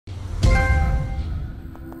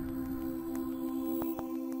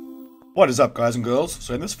What is up, guys and girls?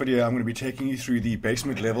 So in this video I'm going to be taking you through the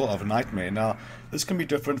basement level of Nightmare. Now this can be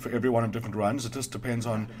different for everyone on different runs. It just depends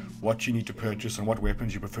on what you need to purchase and what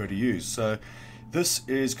weapons you prefer to use. So this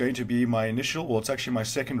is going to be my initial, well, it's actually my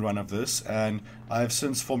second run of this, and I've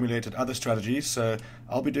since formulated other strategies. So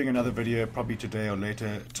I'll be doing another video probably today or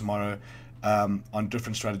later tomorrow on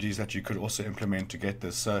different strategies that you could also implement to get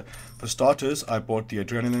this. So for starters, I bought the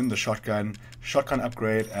adrenaline, the shotgun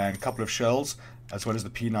upgrade, and a couple of shells, as well as the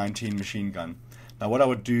P19 machine gun. Now what I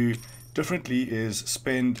would do differently is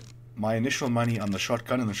spend my initial money on the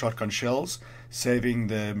shotgun and the shotgun shells, saving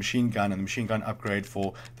the machine gun and the machine gun upgrade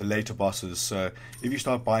for the later bosses. So if you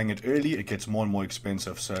start buying it early, it gets more and more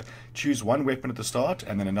expensive. So choose one weapon at the start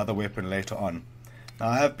and then another weapon later on. Now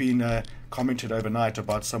I have been commented overnight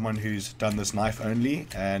about someone who's done this knife only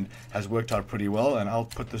and has worked out pretty well, and I'll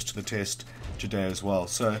put this to the test today as well.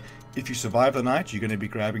 So if you survive the night, you're going to be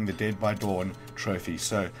grabbing the Dead by Dawn trophy.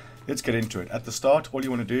 So let's get into it. At the start, all you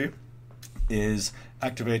want to do is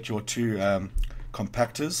activate your two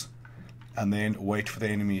compactors and then wait for the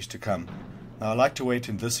enemies to come. Now I like to wait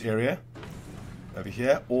in this area over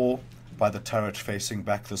here, or by the turret facing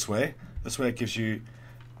back this way. This way it gives you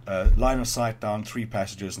line of sight down 3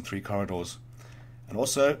 passages and 3 corridors. And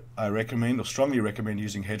also I recommend, or strongly recommend,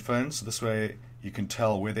 using headphones. This way you can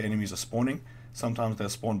tell where the enemies are spawning. Sometimes they'll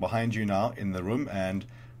spawn behind you now in the room, and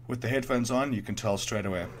with the headphones on you can tell straight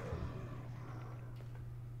away.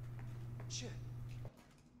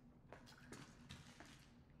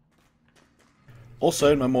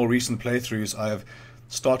 Also, in my more recent playthroughs, I've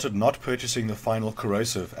started not purchasing the final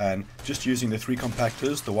corrosive and just using the 3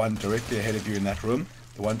 compactors, the one directly ahead of you in that room,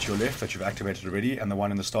 the one to your left that you've activated already, and the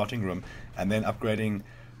one in the starting room, and then upgrading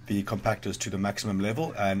the compactors to the maximum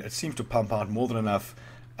level, and it seems to pump out more than enough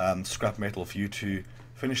scrap metal for you to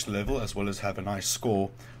finish the level, as well as have a nice score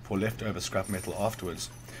for leftover scrap metal afterwards.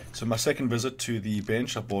 So my second visit to the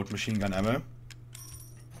bench, I bought machine gun ammo,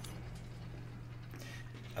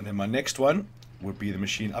 and then my next one would be the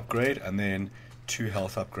machine upgrade, and then 2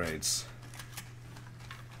 health upgrades.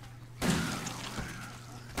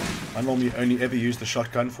 I normally only ever use the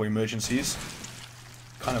shotgun for emergencies,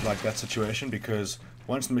 kind of like that situation, because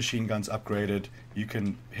once the machine gun's upgraded, you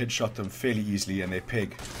can headshot them fairly easily and they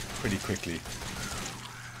peg pretty quickly.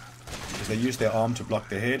 Because they use their arm to block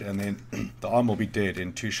their head, and then the arm will be dead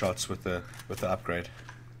in 2 shots with the upgrade.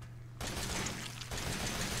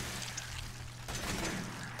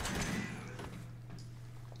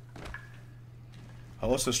 I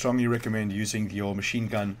also strongly recommend using your machine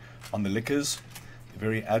gun on the lickers. They're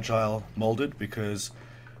very agile molded, because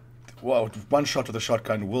one shot of the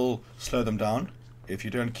shotgun will slow them down. If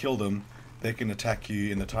you don't kill them, they can attack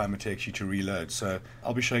you in the time it takes you to reload. So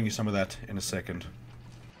I'll be showing you some of that in a second.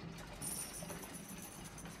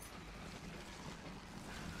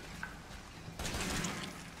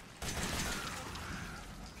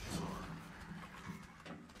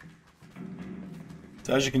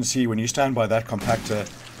 So as you can see, when you stand by that compactor,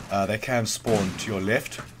 they can spawn to your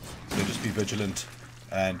left. So just be vigilant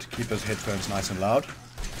and keep those headphones nice and loud.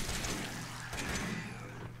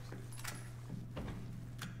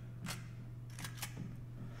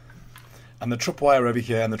 And the tripwire over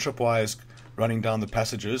here, and the tripwire is running down the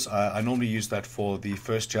passages. I normally use that for the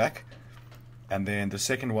first jack, and then the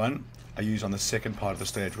second one I use on the second part of the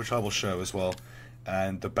stage, which I will show as well.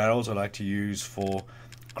 And the barrels I like to use for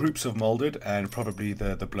groups of molded and probably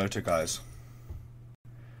the bloater guys.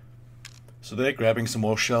 So they're grabbing some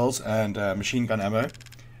more shells and machine gun ammo,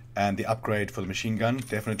 and the upgrade for the machine gun,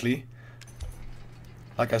 definitely.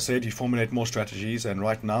 Like I said, you formulate more strategies, and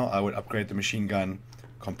right now I would upgrade the machine gun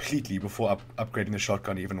completely before upgrading the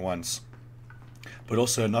shotgun even once. But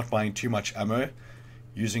also not buying too much ammo,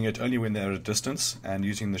 using it only when they're at a distance, and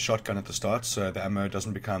using the shotgun at the start so the ammo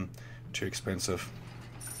doesn't become too expensive.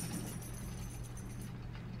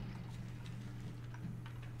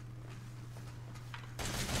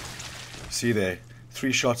 See there,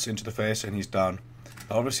 3 shots into the face and he's down.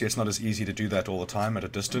 Obviously it's not as easy to do that all the time at a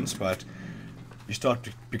distance, but you start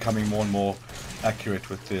becoming more and more accurate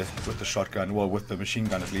with the shotgun, well, with the machine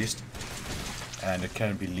gun at least, and it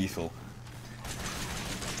can be lethal.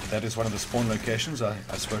 That is one of the spawn locations I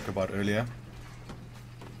spoke about earlier.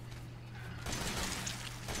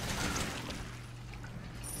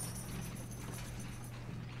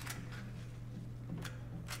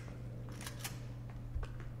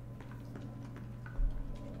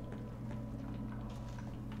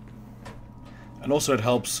 And also it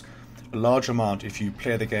helps a large amount if you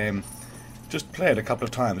play the game. Just play it a couple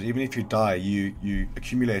of times. Even if you die, you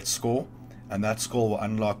accumulate score, and that score will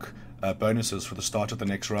unlock bonuses for the start of the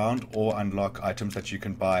next round, or unlock items that you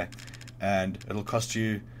can buy, and it'll cost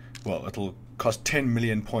you well, it'll cost 10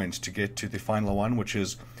 million points to get to the final one, which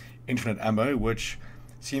is infinite ammo, which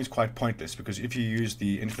seems quite pointless because if you use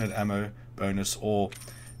the infinite ammo bonus or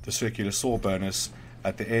the circular saw bonus,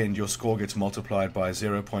 at the end your score gets multiplied by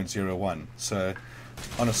 0.01. So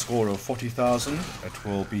on a score of 40,000 it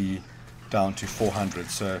will be down to 400.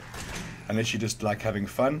 So unless you just like having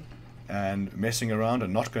fun and messing around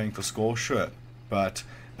and not going for score, sure, but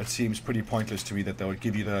it seems pretty pointless to me that they would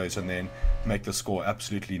give you those and then make the score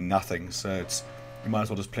absolutely nothing. So you might as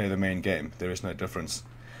well just play the main game. There is no difference.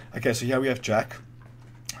 Okay, so here we have Jack.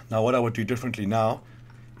 Now what I would do differently now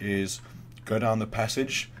is go down the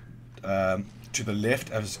passage to the left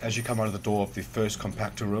as you come out of the door of the first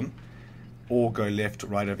compactor room, or go left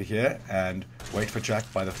right over here and wait for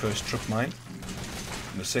Jack by the first trip mine.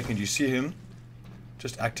 And the second you see him,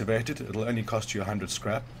 just activate it. It'll only cost you 100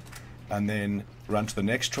 scrap, and then run to the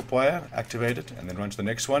next tripwire, activate it, and then run to the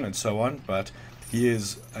next one, and so on. But he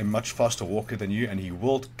is a much faster walker than you, and he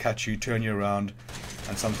will catch you, turn you around,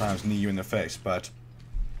 and sometimes knee you in the face. But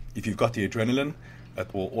if you've got the adrenaline,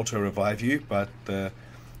 it will auto revive you, but the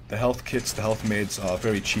health kits, the health meds are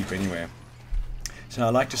very cheap anyway. So now I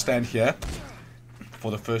like to stand here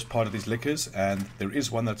for the first part of these liquors, and there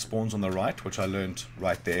is one that spawns on the right, which I learned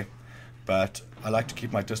right there. But I like to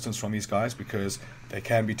keep my distance from these guys because they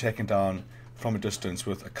can be taken down from a distance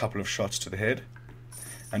with a couple of shots to the head.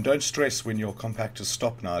 And don't stress when your compactors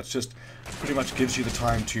stop now. It's just pretty much gives you the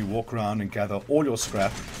time to walk around and gather all your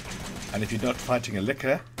scrap. And if you're not fighting a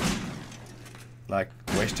liquor, like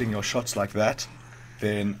wasting your shots like that,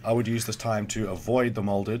 then I would use this time to avoid the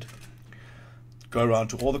molded, go around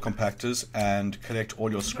to all the compactors and collect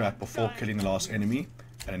all your scrap before killing the last enemy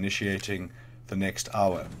and initiating the next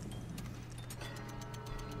hour.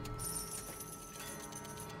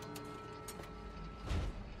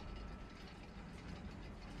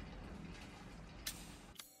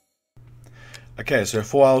 Okay, so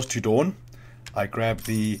 4 hours to dawn. I grab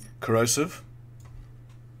the corrosive,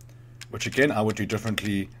 which again I would do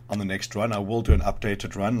differently on the next run. I will do an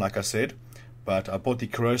updated run, like I said, but I bought the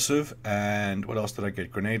corrosive, and what else did I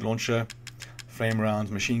get? Grenade launcher, flame rounds,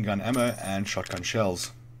 machine gun ammo, and shotgun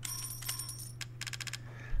shells.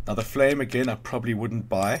 Now the flame, again, I probably wouldn't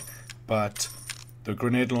buy, but the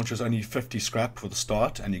grenade launcher is only 50 scrap for the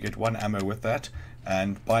start, and you get 1 ammo with that,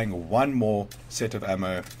 and buying 1 more set of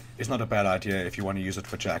ammo is not a bad idea if you want to use it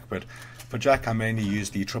for Jack. But for Jack I mainly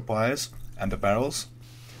use the tripwires and the barrels,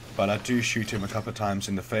 but I do shoot him a couple of times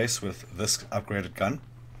in the face with this upgraded gun.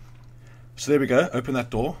 So there we go, open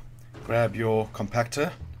that door, grab your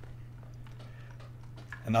compactor,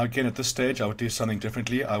 and now again at this stage I would do something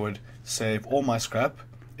differently. I would save all my scrap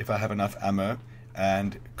if I have enough ammo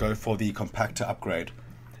and go for the compactor upgrade,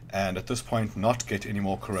 and at this point not get any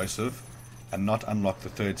more corrosive and not unlock the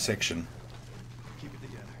 3rd section.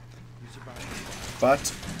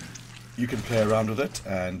 But you can play around with it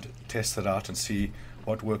and test it out and see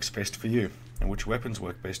what works best for you and which weapons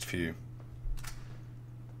work best for you.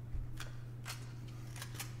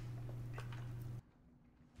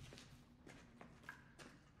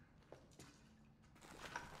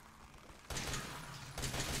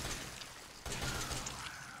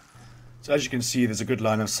 So as you can see, there's a good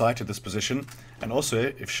line of sight at this position, and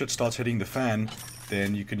also if shit starts hitting the fan,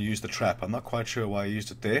 then you can use the trap. I'm not quite sure why I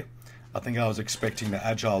used it there. I think I was expecting the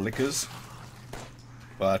agile lickers,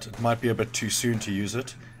 but it might be a bit too soon to use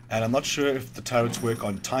it. And I'm not sure if the turrets work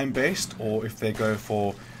on time based or if they go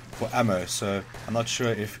for ammo. So I'm not sure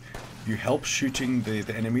if you help shooting the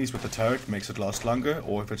enemies with the turret makes it last longer,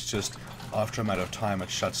 or if it's just after a matter of time it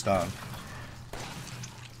shuts down.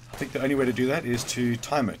 I think the only way to do that is to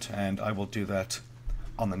time it, and I will do that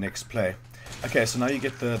on the next play. Okay, so now you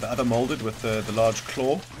get the other molded with the large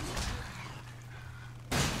claw.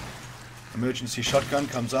 Emergency shotgun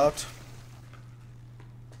comes out.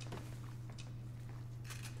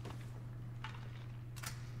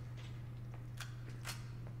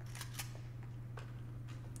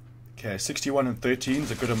 Okay, 61 and 13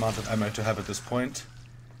 is a good amount of ammo to have at this point.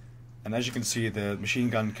 And as you can see, the machine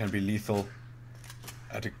gun can be lethal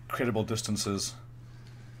at incredible distances.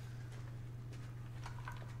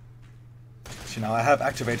 So now I have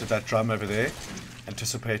activated that drum over there,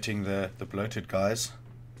 anticipating the bloated guys.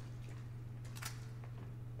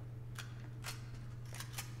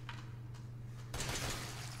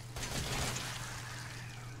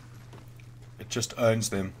 It just owns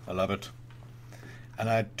them. I love it. And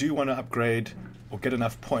I do want to upgrade or get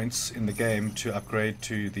enough points in the game to upgrade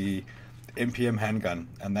to the MPM handgun,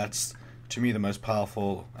 and that's to me the most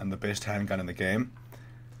powerful and the best handgun in the game,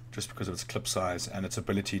 just because of its clip size and its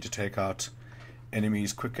ability to take out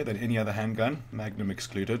enemies quicker than any other handgun, Magnum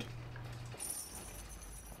excluded.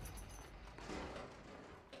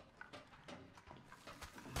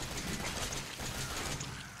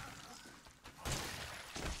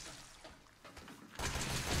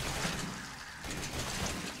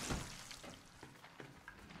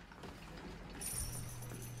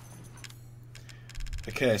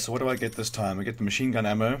 Okay, so what do I get this time? I get the machine gun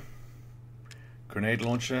ammo, grenade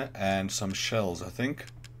launcher, and some shells, I think.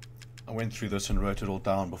 I went through this and wrote it all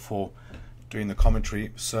down before doing the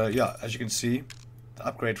commentary. So yeah, as you can see, the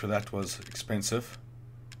upgrade for that was expensive.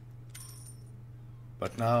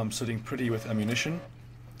 But now I'm sitting pretty with ammunition.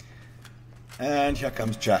 And here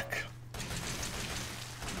comes Jack.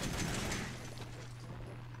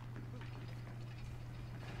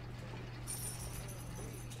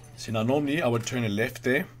 See, now normally I would turn a left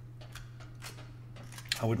there.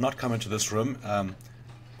 I would not come into this room.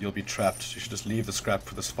 You'll be trapped. You should just leave the scrap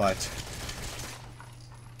for this fight.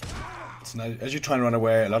 So now, as you try and run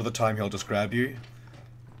away, a lot of the time he'll just grab you.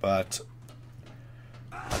 But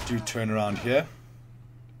I do turn around here.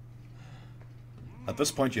 At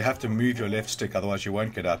this point you have to move your left stick, otherwise you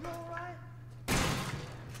won't get up.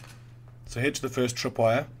 So head to the first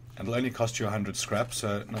tripwire, and it'll only cost you 100 scrap,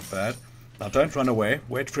 so not bad. Now don't run away,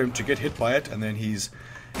 wait for him to get hit by it, and then he's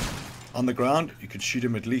on the ground. You could shoot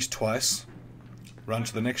him at least twice. Run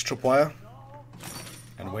to the next tripwire,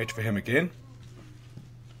 and wait for him again.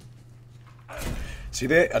 See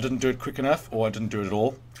there, I didn't do it quick enough, or I didn't do it at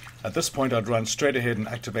all. At this point I'd run straight ahead and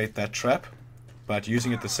activate that trap. But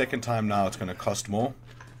using it the second time now, it's going to cost more.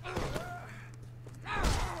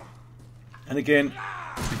 And again,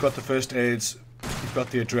 you've got the first aids, you've got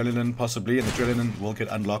the adrenaline possibly, and the adrenaline will get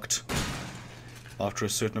unlocked after a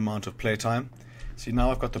certain amount of playtime. See,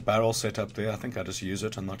 now I've got the barrel set up there. I think I just use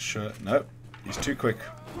it, I'm not sure. No, he's too quick.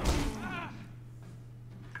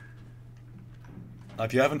 Now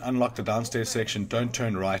if you haven't unlocked the downstairs section, don't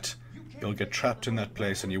turn right. You'll get trapped in that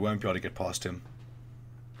place and you won't be able to get past him.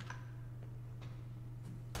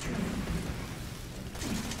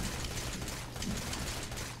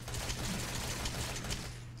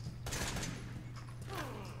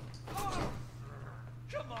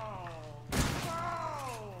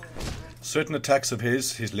 Certain attacks of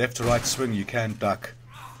his left to right swing, you can duck.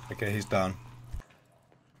 Okay, he's down.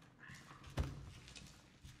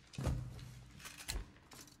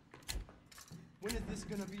 When is this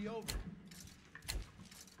gonna be over?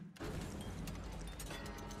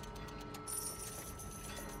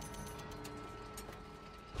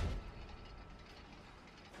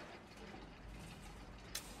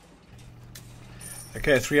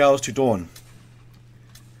 Okay, 3 hours to dawn.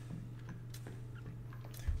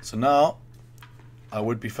 So now I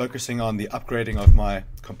would be focusing on the upgrading of my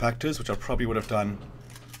compactors, which I probably would have done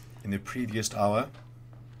in the previous hour.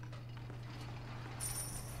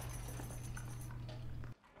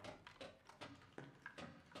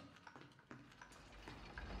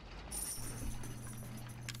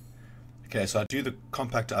 Okay, so I do the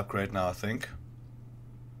compactor upgrade now, I think.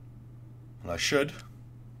 Well, I should.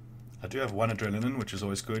 I do have 1 adrenaline, which is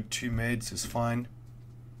always good. 2 meds is fine.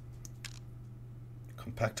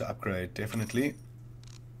 Compactor upgrade, definitely.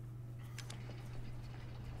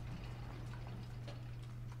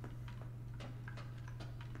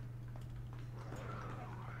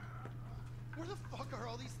 Where the fuck are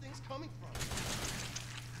all these things coming from?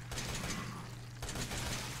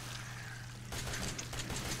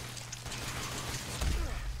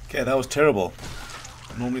 Okay, that was terrible.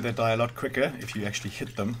 Normally they die a lot quicker if you actually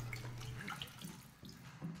hit them.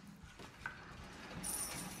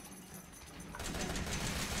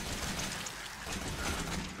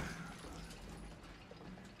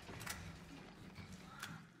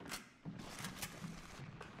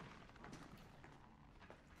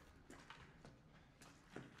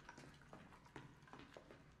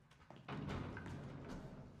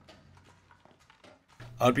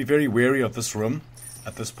 I'd be very wary of this room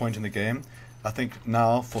at this point in the game. I think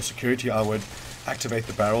now for security I would activate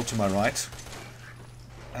the barrel to my right,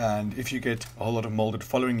 and if you get a whole lot of molded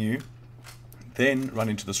following you, then run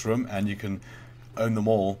into this room and you can own them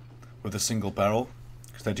all with a single barrel,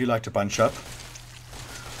 because they do like to bunch up.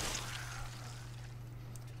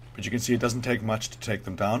 But you can see it doesn't take much to take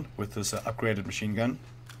them down with this upgraded machine gun.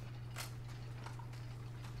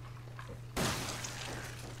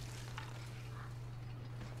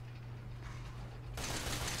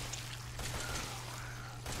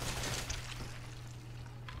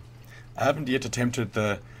 I haven't yet attempted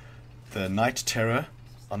the night terror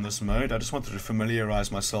on this mode. I just wanted to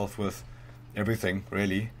familiarize myself with everything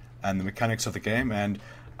really and the mechanics of the game, and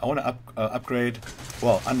I want to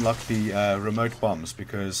unlock the remote bombs,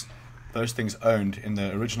 because those things owned in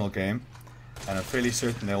the original game, and I'm fairly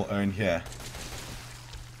certain they'll own here.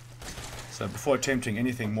 So before attempting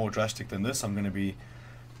anything more drastic than this, I'm going to be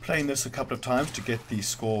playing this a couple of times to get the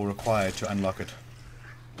score required to unlock it.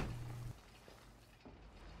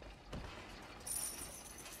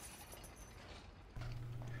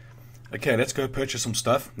 Okay, let's go purchase some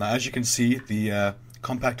stuff. Now, as you can see, the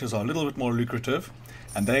Compactors are a little bit more lucrative,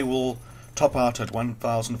 and they will top out at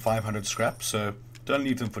 1,500 scrap, so don't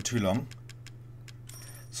leave them for too long.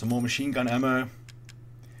 Some more machine gun ammo.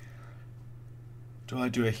 Do I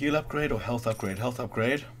do a heal upgrade or health upgrade? Health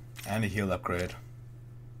upgrade and a heal upgrade.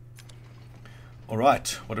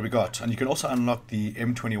 Alright, what do we got? And you can also unlock the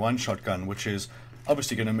M21 shotgun, which is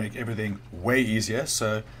obviously going to make everything way easier,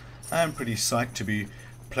 so I'm pretty psyched to be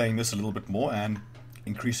playing this a little bit more and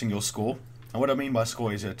increasing your score. And what I mean by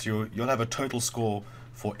score is that you'll have a total score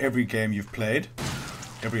for every game you've played,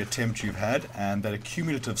 every attempt you've had, and that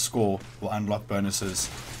accumulative score will unlock bonuses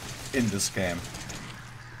in this game.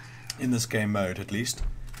 In this game mode, at least.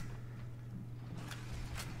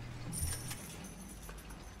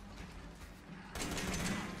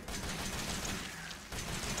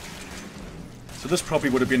 So this probably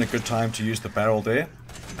would have been a good time to use the barrel there.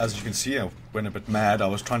 As you can see, I went a bit mad. I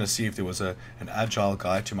was trying to see if there was an agile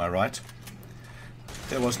guy to my right.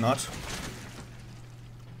 There was not.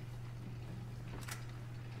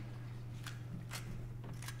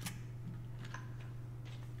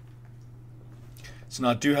 So now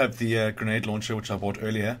I do have the grenade launcher, which I bought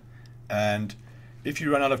earlier, and if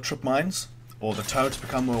you run out of trip mines or the turrets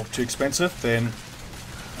become too expensive, then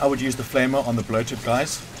I would use the flamer on the bloated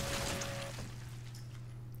guys.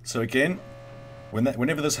 So again,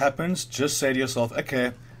 whenever this happens, just say to yourself,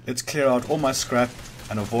 okay, let's clear out all my scrap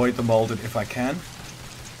and avoid the molded if I can.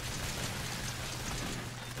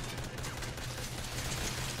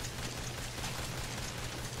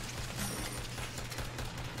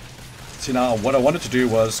 See, now what I wanted to do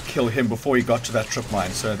was kill him before he got to that trip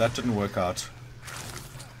mine, so that didn't work out.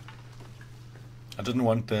 I didn't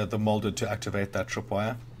want the molded to activate that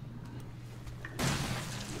tripwire.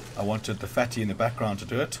 I wanted the fatty in the background to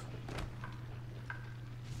do it.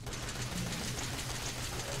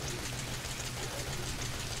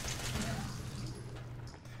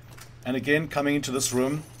 And again, coming into this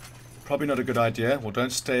room, probably not a good idea. Well,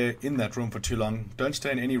 don't stay in that room for too long. Don't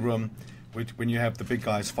stay in any room when you have the big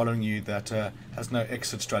guys following you that has no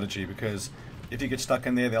exit strategy, because if you get stuck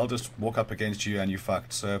in there, they'll just walk up against you and you're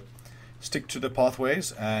fucked. So stick to the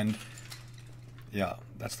pathways, and yeah,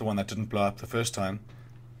 that's the one that didn't blow up the first time.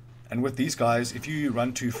 And with these guys, if you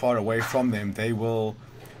run too far away from them, they will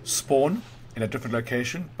spawn in a different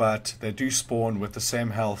location, but they do spawn with the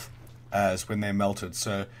same health as when they're melted.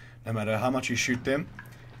 So no matter how much you shoot them,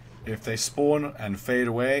 if they spawn and fade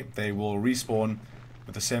away, they will respawn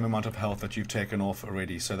with the same amount of health that you've taken off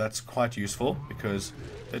already. So that's quite useful because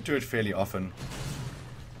they do it fairly often.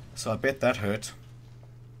 So I bet that hurt,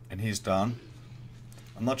 and he's down.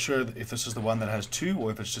 I'm not sure if this is the one that has two or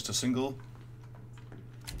if it's just a single.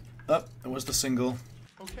 Oh, it was the single.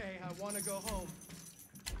 Okay, I want to go home.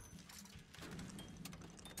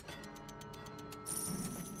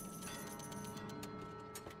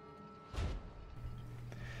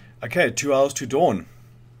 Okay, 2 hours to dawn.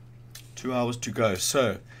 2 hours to go.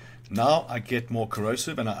 So now I get more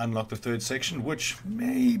corrosive and I unlock the third section, which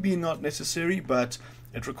may be not necessary, but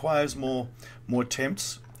it requires more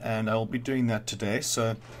attempts, and I'll be doing that today,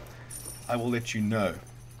 so I will let you know.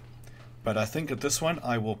 But I think at this one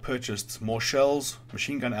I will purchase more shells,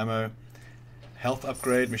 machine gun ammo, health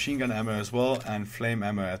upgrade, machine gun ammo as well, and flame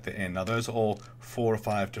ammo at the end. Now those are all 4 or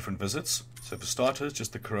 5 different visits. So for starters,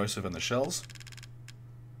 just the corrosive and the shells.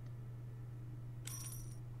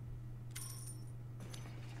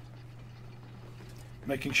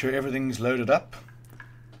 Making sure everything's loaded up.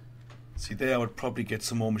 See there, I would probably get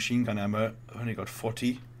some more machine gun ammo. I've only got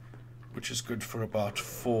 40, which is good for about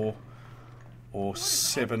 4 or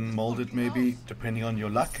 7 molded maybe, depending on your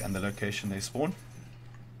luck and the location they spawn.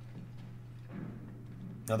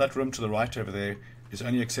 Now that room to the right over there is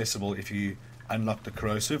only accessible if you unlock the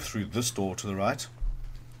corrosive through this door to the right,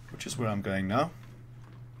 which is where I'm going now.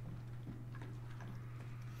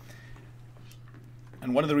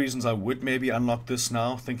 And one of the reasons I would maybe unlock this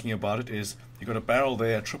now, thinking about it, is you've got a barrel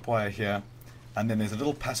there, a tripwire here, and then there's a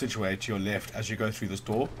little passageway to your left as you go through this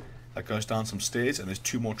door that goes down some stairs, and there's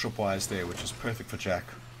 2 more tripwires there, which is perfect for Jack.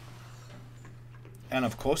 And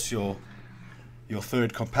of course your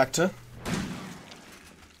third compactor.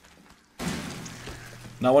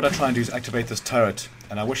 Now what I try and do is activate this turret,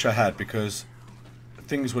 and I wish I had, because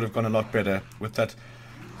things would have gone a lot better with that.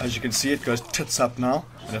 As you can see, it goes tits up now,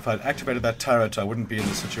 and if I'd activated that turret I wouldn't be in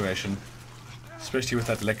this situation, especially with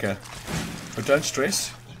that liquor. But don't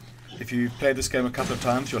stress. If you play this game a couple of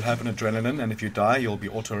times, you'll have an adrenaline, and if you die, you'll be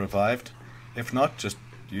auto-revived. If not, just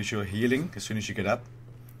use your healing as soon as you get up.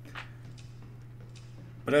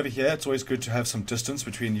 But over here, it's always good to have some distance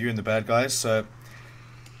between you and the bad guys, so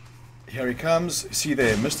here he comes. See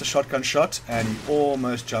there, missed the shotgun shot, and he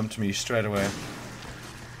almost jumped me straight away.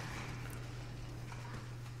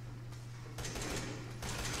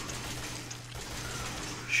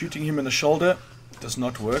 Shooting him in the shoulder does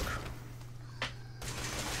not work.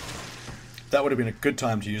 That would have been a good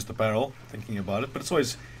time to use the barrel, thinking about it, but it's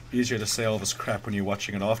always easier to say all this crap when you're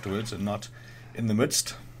watching it afterwards and not in the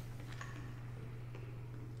midst.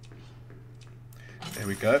 There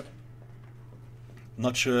we go.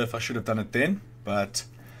 Not sure if I should have done it then, but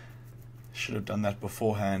should have done that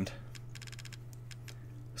beforehand.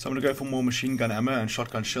 So I'm going to go for more machine gun ammo and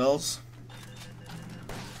shotgun shells.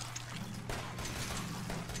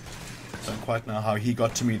 Don't quite know how he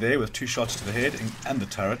got to me there with 2 shots to the head and the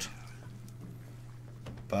turret.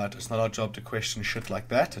 But it's not our job to question shit like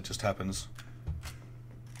that, it just happens.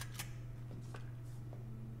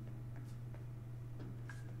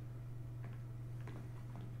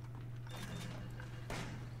 I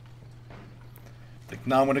think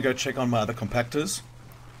now I'm going to go check on my other compactors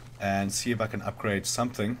and see if I can upgrade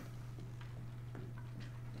something.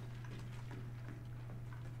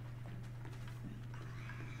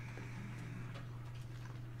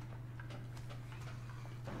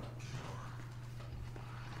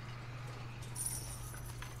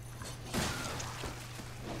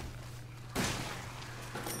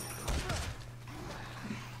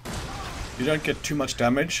 You don't get too much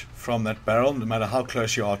damage from that barrel, no matter how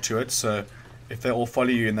close you are to it, so if they all follow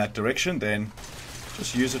you in that direction, then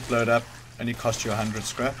just use it, blow it up, only cost you 100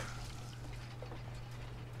 scrap.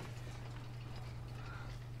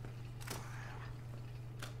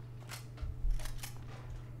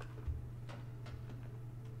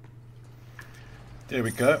 There we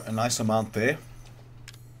go, a nice amount there.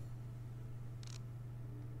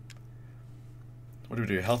 What do we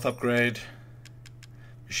do? Health upgrade,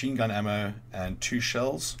 machine gun ammo, and 2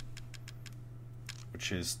 shells,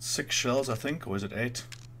 which is 6 shells I think, or is it 8?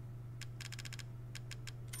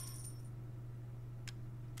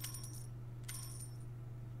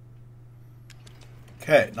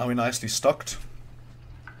 Okay, now we're nicely stocked.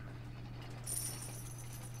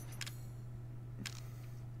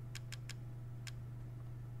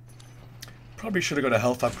 Probably should have got a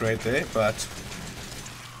health upgrade there, but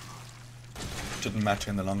it didn't matter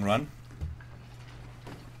in the long run.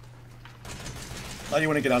 Now you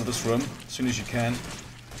want to get out of this room as soon as you can.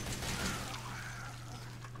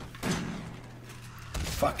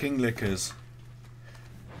 Fucking lickers.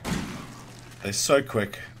 They're so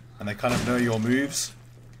quick, and they kind of know your moves,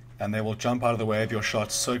 and they will jump out of the way of your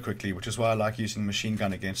shots so quickly, which is why I like using the machine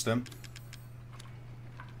gun against them.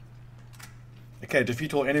 Okay,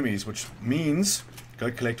 defeat all enemies, which means go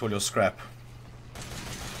collect all your scrap.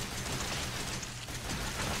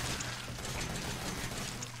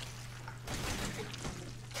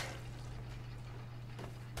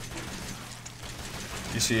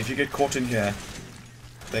 You see, if you get caught in here,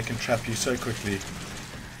 they can trap you so quickly.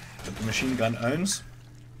 But the machine gun owns,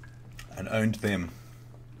 and owned them.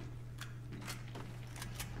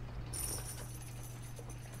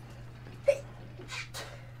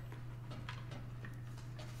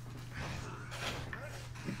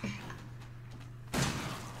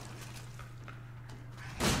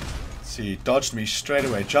 See, dodged me straight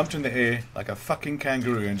away, jumped in the air like a fucking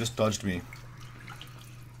kangaroo and just dodged me.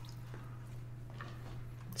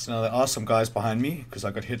 So now there are some guys behind me because I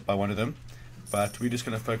got hit by one of them, but we're just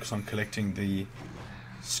going to focus on collecting the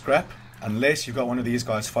scrap, unless you've got one of these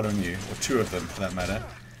guys following you, or 2 of them for that matter,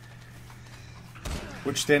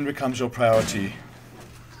 which then becomes your priority.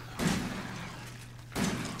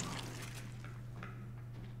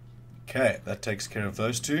 Okay, that takes care of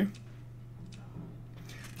those 2.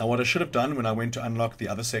 Now what I should have done when I went to unlock the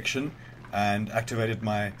other section and activated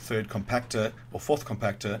my 3rd compactor, or 4th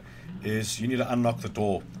compactor, is you need to unlock the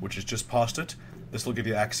door, which is just past it. This will give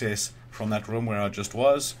you access from that room where I just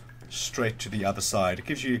was, straight to the other side. It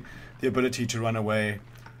gives you the ability to run away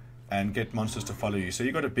and get monsters to follow you. So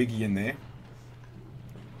you got a biggie in there,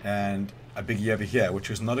 and a biggie over here, which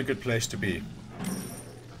is not a good place to be,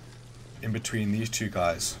 in between these 2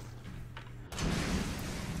 guys.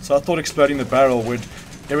 So I thought exploding the barrel would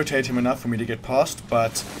irritate him enough for me to get past,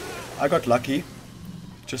 but I got lucky.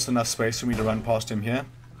 Just enough space for me to run past him here.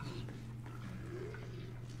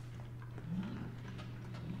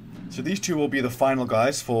 So these 2 will be the final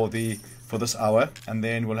guys for this hour, and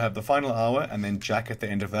then we'll have the final hour and then Jack at the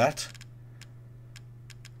end of that.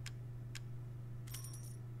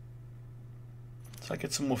 So I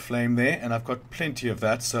get some more flame there, and I've got plenty of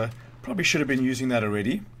that, so probably should have been using that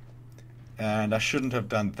already. And I shouldn't have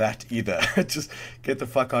done that either. Just get the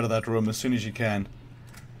fuck out of that room as soon as you can.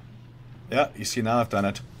 Yeah, you see, now I've done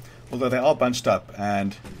it. Although they are bunched up,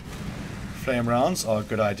 and flame rounds are a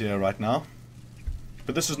good idea right now.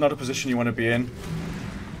 But this is not a position you want to be in.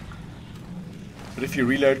 But if you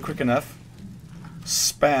reload quick enough,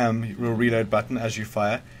 spam your reload button as you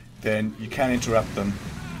fire, then you can interrupt them.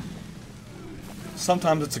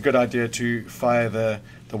 Sometimes it's a good idea to fire the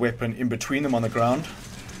weapon in between them on the ground.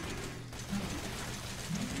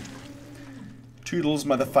 Toodles,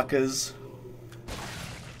 motherfuckers.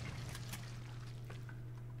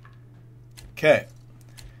 Okay,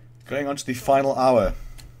 going on to the final hour.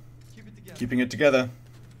 Keeping it together.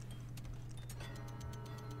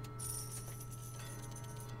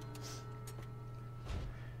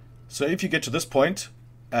 So if you get to this point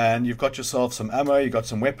and you've got yourself some ammo, you've got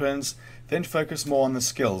some weapons, then focus more on the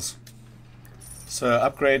skills. So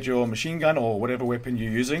upgrade your machine gun or whatever weapon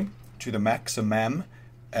you're using to the max, a MAM,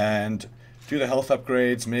 and do the health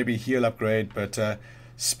upgrades, maybe heal upgrade, but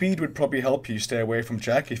speed would probably help you stay away from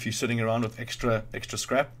Jack if you're sitting around with extra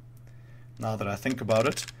scrap, now that I think about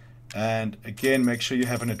it. And again, make sure you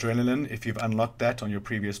have an adrenaline if you've unlocked that on your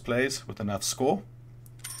previous plays with enough score,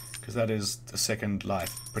 because that is the second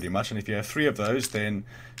life pretty much. And if you have 3 of those, then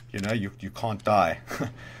you can't die.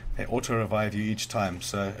 They auto revive you each time,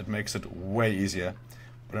 so it makes it way easier.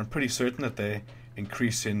 But I'm pretty certain that they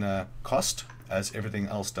increase in cost as everything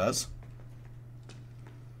else does.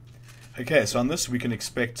 Okay, so on this we can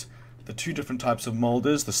expect the 2 different types of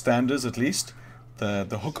molders, the standards at least,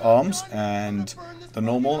 the hook arms and the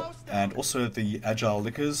normal, and also the agile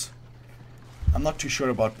lickers. I'm not too sure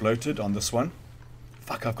about bloated on this one.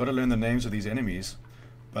 Fuck, I've got to learn the names of these enemies.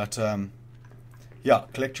 But yeah,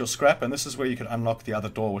 collect your scrap, and this is where you can unlock the other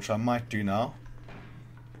door, which I might do now.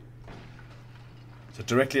 So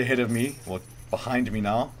directly ahead of me, or behind me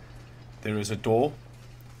now, there is a door,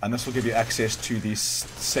 and this will give you access to the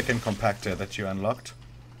second compactor that you unlocked.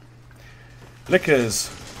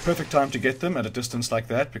 Lickers, perfect time to get them at a distance like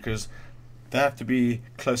that, because they have to be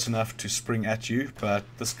close enough to spring at you, but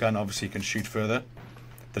this gun obviously can shoot further.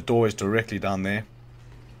 The door is directly down there.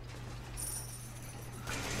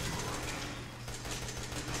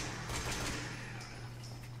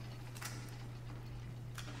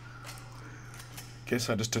 Guess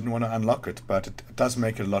I just didn't want to unlock it, but it does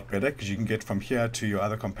make it a lot better, because you can get from here to your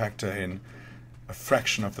other compactor in a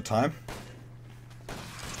fraction of the time.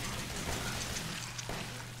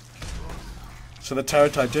 So the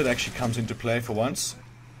turret I did actually comes into play for once,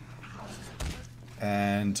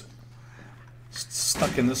 and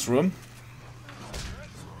stuck in this room.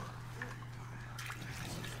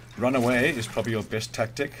 Run away is probably your best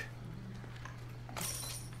tactic.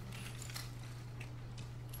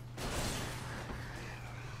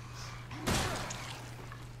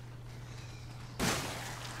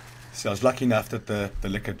 See, I was lucky enough that the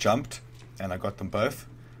licker jumped and I got them both.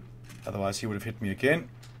 Otherwise he would have hit me again.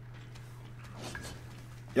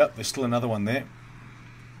 Yep, there's still another one there.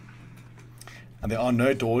 And there are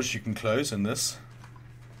no doors you can close in this.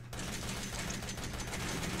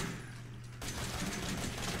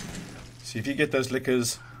 See, if you get those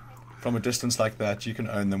lickers from a distance like that, you can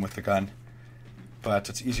own them with the gun. But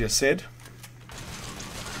it's easier said.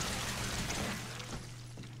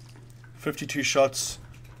 52 shots.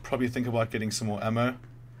 Probably think about getting some more ammo.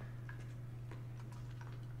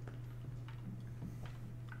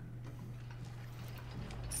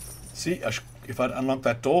 See, if I'd unlocked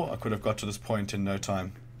that door, I could have got to this point in no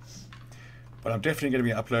time. But I'm definitely going to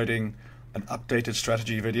be uploading an updated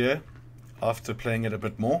strategy video after playing it a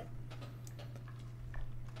bit more.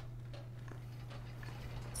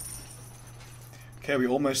 Okay, we're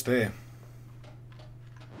almost there.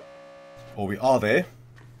 Or we are there.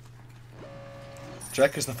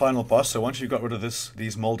 Jack is the final boss, so once you've got rid of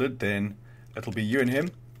these molded, then it'll be you and him.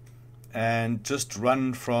 And just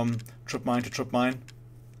run from trip mine to trip mine.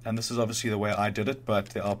 And this is obviously the way I did it,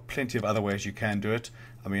 but there are plenty of other ways you can do it.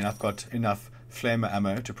 I mean, I've got enough flamer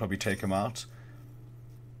ammo to probably take him out.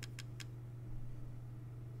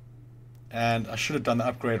 And I should have done the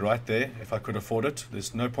upgrade right there if I could afford it.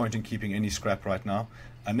 There's no point in keeping any scrap right now,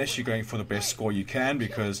 unless you're going for the best score you can,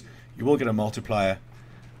 because you will get a multiplier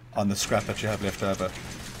on the scrap that you have left over.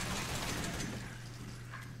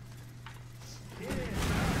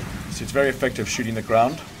 So it's very effective shooting the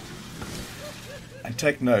ground. And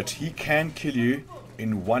take note, he can kill you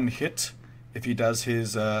in one hit if he does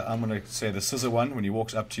his, I'm going to say the scissor one, when he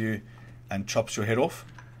walks up to you and chops your head off.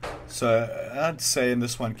 So I'd say in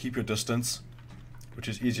this one, keep your distance, which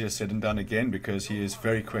is easier said than done again, because he is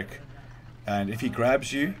very quick. And if he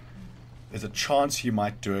grabs you, there's a chance he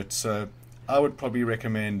might do it. So I would probably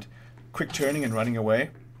recommend quick turning and running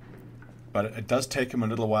away. But it does take him a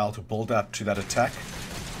little while to build up to that attack.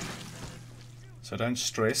 So don't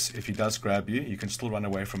stress if he does grab you, you can still run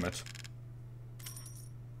away from it.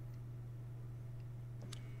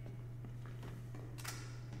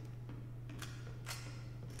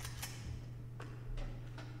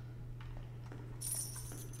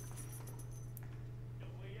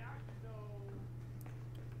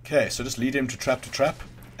 Okay, so just lead him to trap,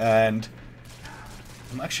 and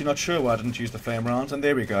I'm actually not sure why I didn't use the flame rounds, and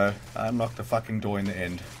there we go. I unlocked the fucking door in the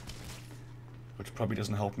end, which probably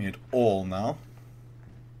doesn't help me at all now.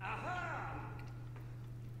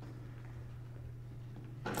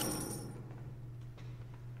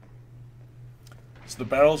 So the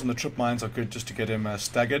barrels and the trip mines are good just to get him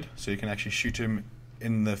staggered, so you can actually shoot him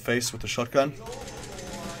in the face with the shotgun.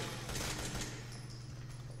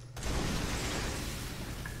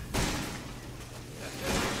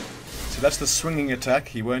 So that's the swinging attack.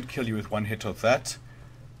 He won't kill you with one hit of that.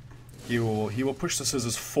 He will push the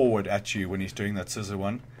scissors forward at you when he's doing that scissor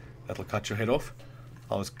one. That'll cut your head off.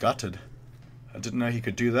 I was gutted. I didn't know he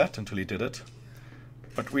could do that until he did it.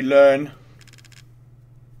 But we learn.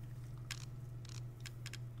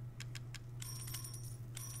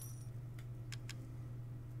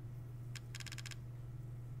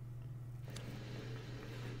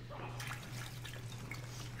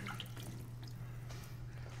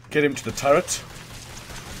 Get him to the turret.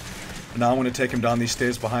 Now I'm going to take him down these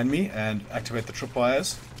stairs behind me and activate the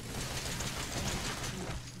tripwires.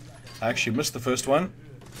 I actually missed the first one.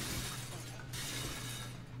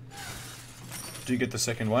 Do get the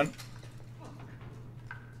second one.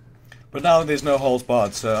 But now there's no holes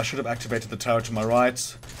barred, so I should have activated the tower to my right,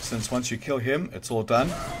 since once you kill him, it's all done.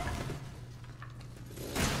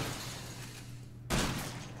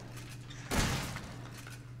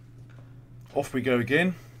 Off we go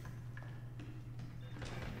again.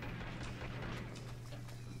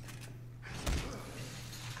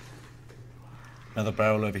 Another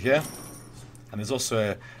barrel over here, and there's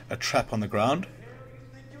also a trap on the ground.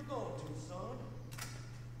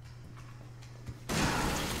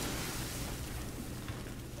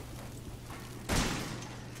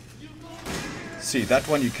 See, that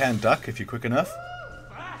one you can duck if you're quick enough.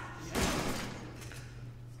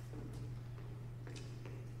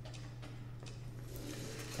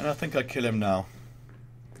 And I think I kill him now.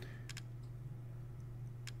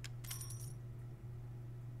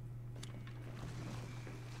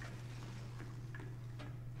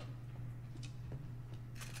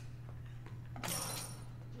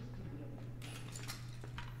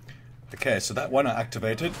 Okay, so that one I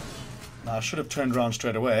activated. Now I should have turned around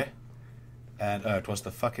straight away. And it was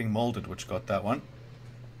the fucking molded which got that one.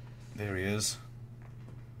 There he is.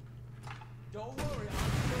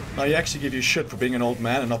 Now he actually gives you shit for being an old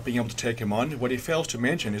man and not being able to take him on. What he fails to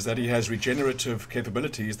mention is that he has regenerative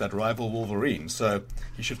capabilities that rival Wolverine, so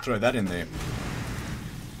he should throw that in there.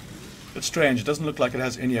 It's strange, it doesn't look like it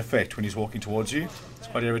has any effect when he's walking towards you. It's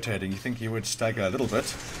quite irritating. You think he would stagger a little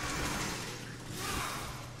bit.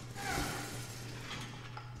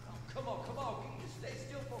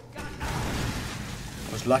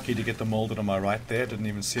 I was lucky to get the molded on my right there, didn't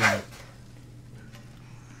even see him.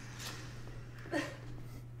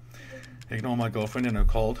 Ignore my girlfriend in her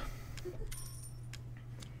cold.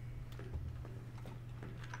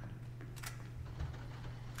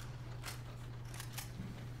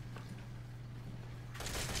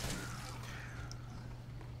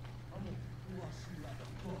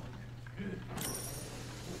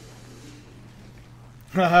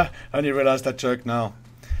 Haha, I only realized that joke now.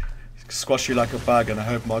 Squash you like a bug, and I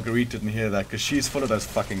hope Marguerite didn't hear that, because she's full of those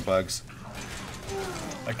fucking bugs.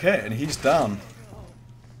 Okay, and he's down.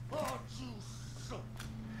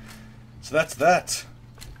 So that's that.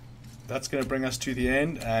 That's going to bring us to the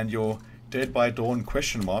end, and your Dead by Dawn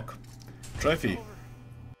question mark trophy.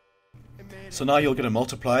 So now you'll get a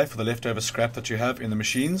multiplier for the leftover scrap that you have in the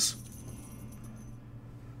machines.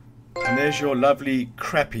 And there's your lovely,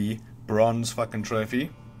 crappy bronze fucking trophy.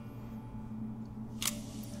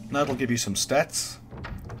 Now it'll give you some stats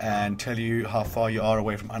and tell you how far you are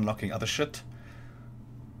away from unlocking other shit.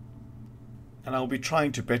 And I'll be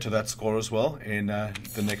trying to better that score as well in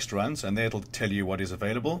the next runs, and there it'll tell you what is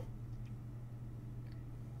available.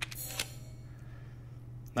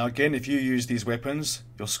 Now again, if you use these weapons,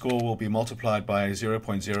 your score will be multiplied by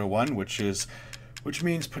 0.01, which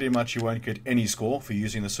means pretty much you won't get any score for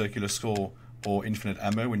using the circular score or infinite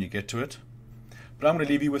ammo when you get to it. But I'm going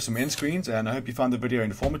to leave you with some end screens, and I hope you found the video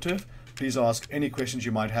informative. Please ask any questions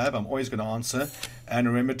you might have. I'm always going to answer. And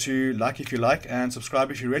remember to like if you like and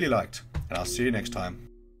subscribe if you really liked. And I'll see you next time.